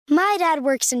My dad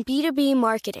works in B2B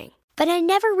marketing, but I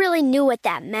never really knew what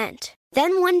that meant.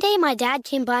 Then one day my dad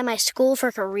came by my school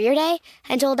for career day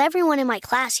and told everyone in my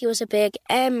class he was a big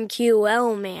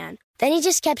MQL man. Then he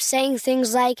just kept saying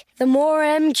things like, the more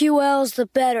MQLs, the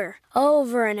better,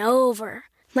 over and over.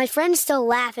 My friends still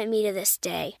laugh at me to this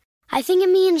day. I think it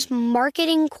means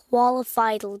marketing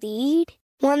qualified lead.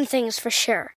 One thing's for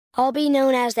sure, I'll be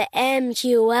known as the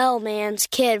MQL man's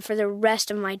kid for the rest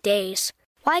of my days.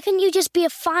 Why couldn't you just be a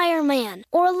fireman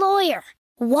or a lawyer?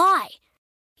 Why?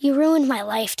 You ruined my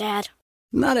life, Dad.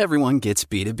 Not everyone gets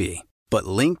B2B, but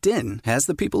LinkedIn has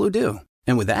the people who do.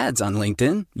 And with ads on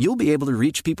LinkedIn, you'll be able to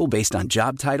reach people based on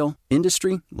job title,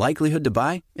 industry, likelihood to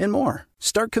buy, and more.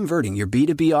 Start converting your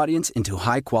B2B audience into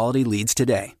high-quality leads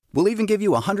today. We'll even give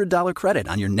you a $100 credit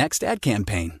on your next ad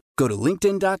campaign. Go to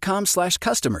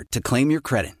linkedin.com/customer to claim your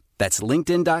credit. That's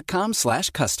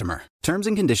linkedin.com/customer. Terms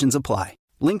and conditions apply.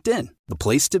 LinkedIn, the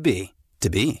place to be, to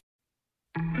be.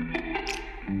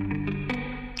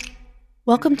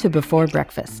 Welcome to Before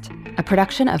Breakfast, a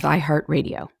production of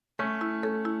iHeartRadio.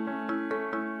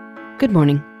 Good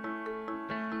morning.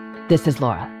 This is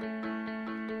Laura.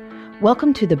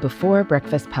 Welcome to the Before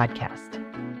Breakfast podcast.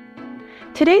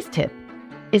 Today's tip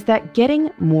is that getting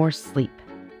more sleep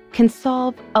can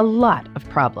solve a lot of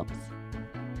problems.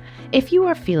 If you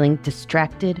are feeling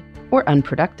distracted or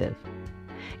unproductive,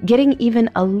 getting even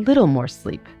a little more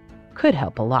sleep could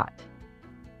help a lot.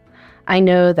 I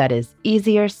know that is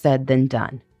easier said than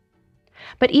done.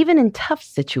 But even in tough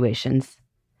situations,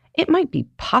 it might be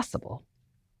possible.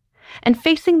 And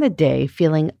facing the day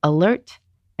feeling alert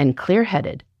and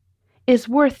clear-headed is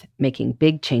worth making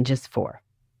big changes for.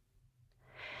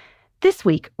 This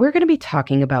week, we're going to be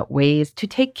talking about ways to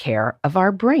take care of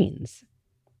our brains.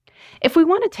 If we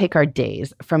want to take our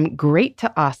days from great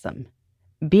to awesome,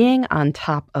 being on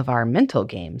top of our mental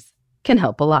games can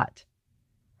help a lot.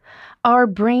 Our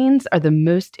brains are the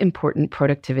most important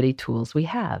productivity tools we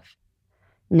have,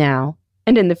 now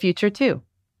and in the future too.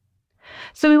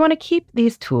 So we want to keep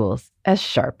these tools as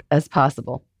sharp as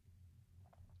possible.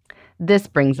 This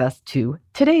brings us to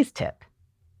today's tip.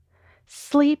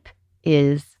 Sleep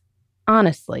is,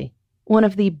 honestly, one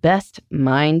of the best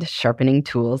mind-sharpening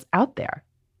tools out there.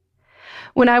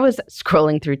 When I was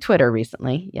scrolling through Twitter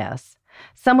recently,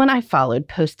 someone I followed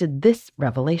posted this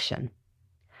revelation.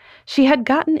 She had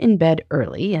gotten in bed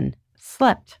early and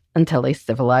slept until a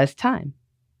civilized time.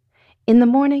 In the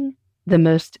morning, the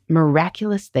most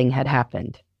miraculous thing had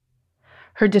happened.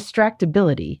 Her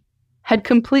distractibility had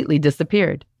completely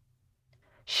disappeared.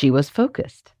 She was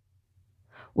focused.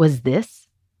 Was this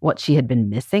what she had been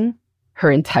missing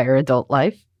her entire adult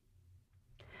life?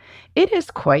 It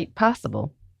is quite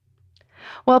possible.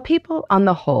 While people on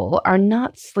the whole are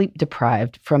not sleep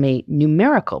deprived from a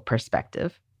numerical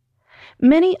perspective,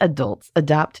 many adults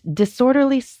adopt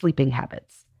disorderly sleeping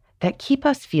habits that keep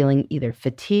us feeling either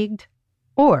fatigued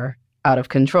or out of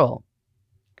control.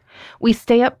 We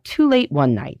stay up too late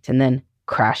one night and then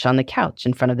crash on the couch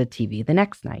in front of the TV the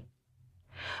next night.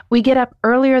 We get up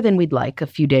earlier than we'd like a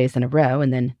few days in a row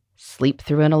and then sleep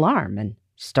through an alarm and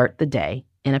start the day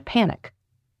in a panic.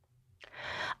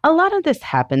 A lot of this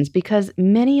happens because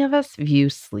many of us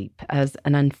view sleep as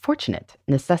an unfortunate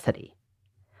necessity.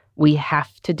 We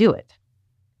have to do it.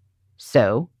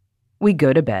 So we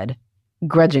go to bed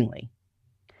grudgingly.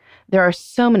 There are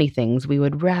so many things we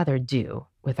would rather do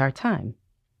with our time.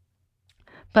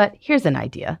 But here's an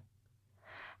idea.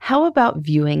 How about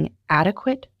viewing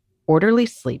adequate, orderly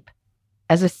sleep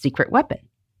as a secret weapon?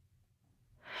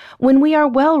 When we are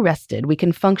well rested, we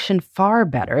can function far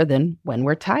better than when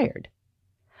we're tired.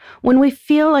 When we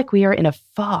feel like we are in a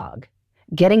fog,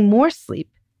 getting more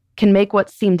sleep can make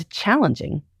what seemed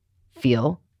challenging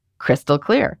feel crystal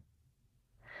clear.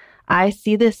 I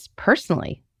see this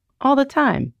personally all the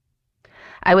time.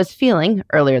 I was feeling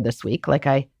earlier this week like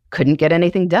I couldn't get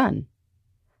anything done.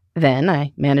 Then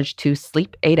I managed to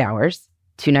sleep 8 hours,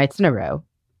 2 nights in a row.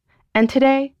 And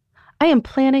today, I am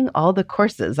planning all the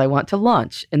courses I want to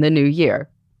launch in the new year.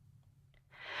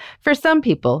 For some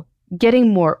people,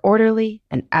 getting more orderly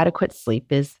and adequate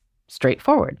sleep is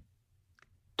straightforward.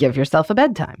 Give yourself a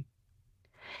bedtime.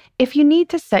 If you need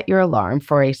to set your alarm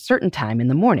for a certain time in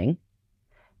the morning,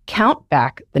 count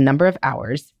back the number of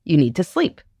hours you need to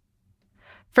sleep.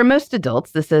 For most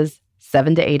adults, this is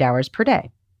 7 to 8 hours per day.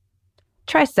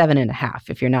 Try 7.5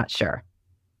 if you're not sure.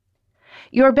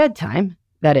 Your bedtime,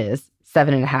 that is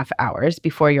 7.5 hours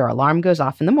before your alarm goes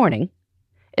off in the morning,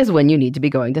 is when you need to be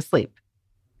going to sleep.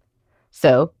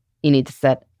 So you need to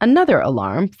set another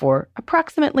alarm for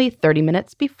approximately 30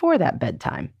 minutes before that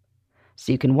bedtime,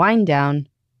 so you can wind down,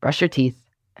 brush your teeth,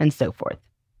 and so forth.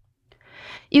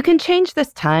 You can change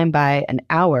this time by an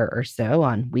hour or so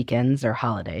on weekends or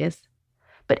holidays,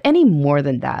 but any more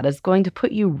than that is going to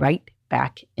put you right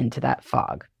back into that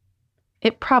fog.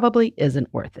 It probably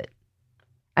isn't worth it.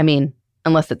 I mean,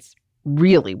 unless it's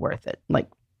really worth it, like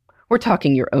we're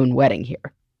talking your own wedding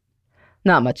here.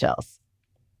 Not much else.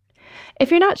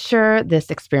 If you're not sure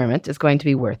this experiment is going to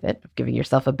be worth it, of giving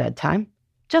yourself a bedtime,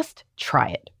 just try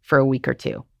it for a week or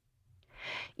two.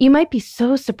 You might be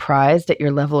so surprised at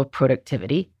your level of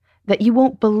productivity that you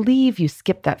won't believe you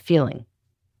skipped that feeling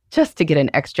just to get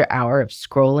an extra hour of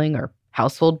scrolling or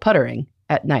household puttering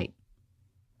at night.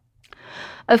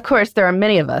 Of course, there are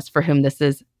many of us for whom this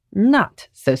is not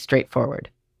so straightforward.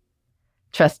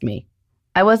 Trust me,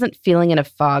 I wasn't feeling in a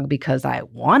fog because I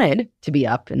wanted to be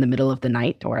up in the middle of the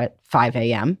night or at 5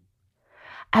 a.m.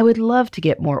 I would love to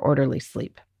get more orderly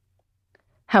sleep.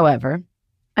 However,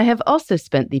 I have also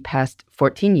spent the past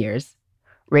 14 years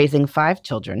raising 5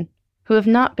 children who have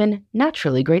not been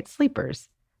naturally great sleepers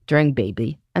during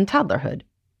baby and toddlerhood.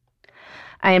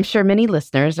 I am sure many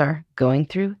listeners are going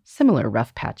through similar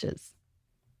rough patches.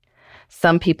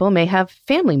 Some people may have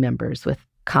family members with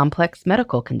complex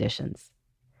medical conditions,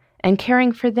 and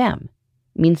caring for them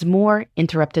means more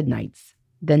interrupted nights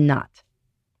than not.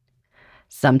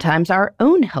 Sometimes our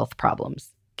own health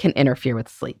problems can interfere with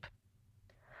sleep.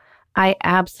 I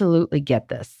absolutely get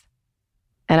this,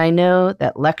 and I know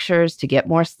that lectures to get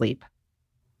more sleep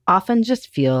often just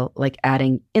feel like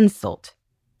adding insult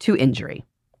to injury.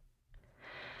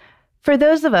 For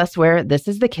those of us where this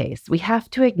is the case, we have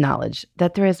to acknowledge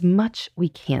that there is much we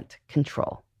can't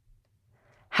control.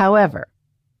 However,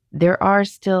 there are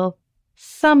still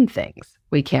some things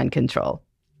we can control.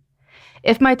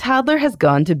 If my toddler has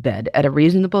gone to bed at a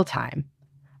reasonable time,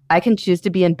 I can choose to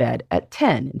be in bed at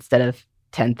 10 instead of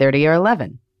 10:30 or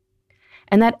 11.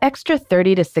 And that extra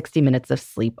 30 to 60 minutes of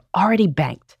sleep already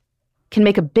banked can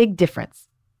make a big difference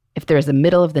if there is a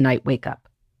middle of the night wake up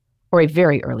or a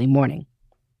very early morning.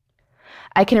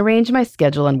 I can arrange my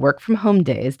schedule on work from home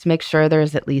days to make sure there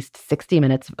is at least 60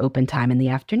 minutes of open time in the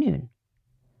afternoon.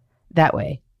 That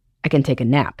way, I can take a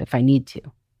nap if I need to.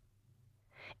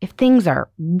 If things are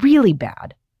really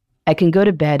bad, I can go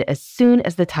to bed as soon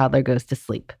as the toddler goes to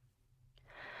sleep.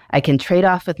 I can trade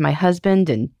off with my husband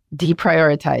and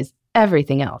deprioritize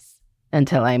everything else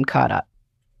until I am caught up.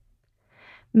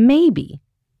 Maybe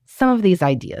some of these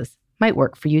ideas might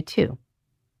work for you too.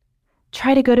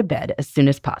 Try to go to bed as soon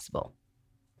as possible.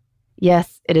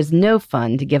 Yes, it is no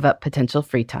fun to give up potential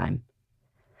free time,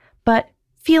 but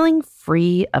feeling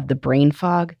free of the brain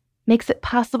fog makes it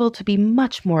possible to be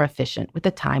much more efficient with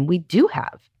the time we do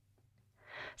have.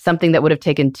 Something that would have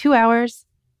taken 2 hours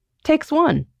takes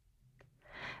 1.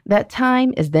 That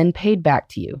time is then paid back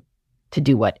to you to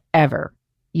do whatever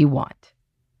you want.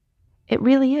 It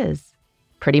really is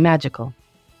pretty magical.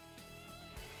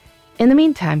 In the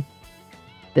meantime,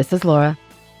 this is Laura.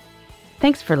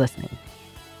 Thanks for listening.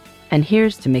 And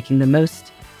here's to making the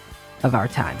most of our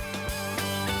time.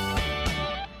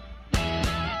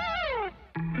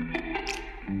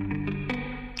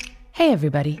 Hey,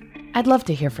 everybody. I'd love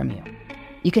to hear from you.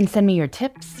 You can send me your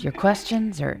tips, your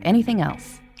questions, or anything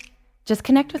else. Just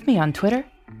connect with me on Twitter,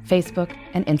 Facebook,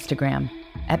 and Instagram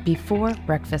at Before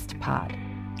Breakfast Pod.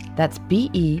 That's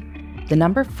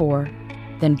BE4,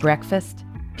 then breakfast,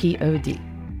 POD.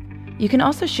 You can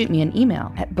also shoot me an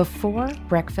email at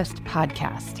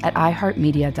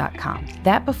beforebreakfastpodcast@iheartmedia.com.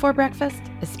 That Before Breakfast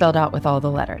is spelled out with all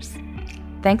the letters.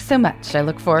 Thanks so much. I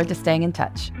look forward to staying in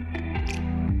touch.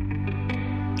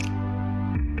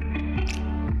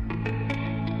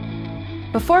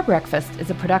 Before Breakfast is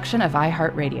a production of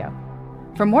iHeartRadio.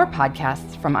 For more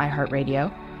podcasts from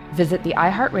iHeartRadio, visit the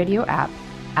iHeartRadio app,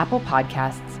 Apple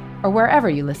Podcasts, or wherever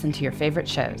you listen to your favorite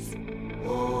shows.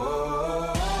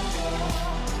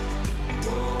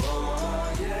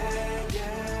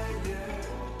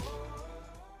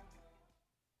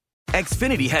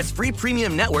 Xfinity has free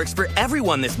premium networks for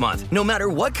everyone this month, no matter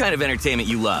what kind of entertainment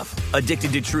you love.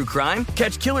 Addicted to true crime?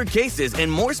 Catch killer cases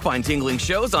and more spine-tingling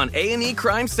shows on A&E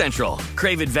Crime Central.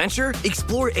 Crave adventure?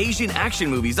 Explore Asian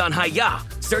action movies on Hi-YAH.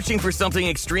 Searching for something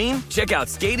extreme? Check out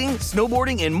skating,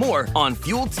 snowboarding, and more on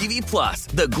Fuel TV Plus,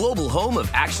 the global home of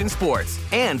action sports.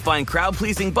 And find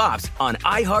crowd-pleasing bops on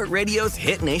iHeartRadio's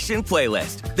Hit Nation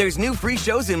playlist. There's new free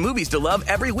shows and movies to love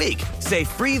every week. Say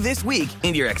free this week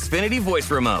in your Xfinity voice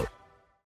remote.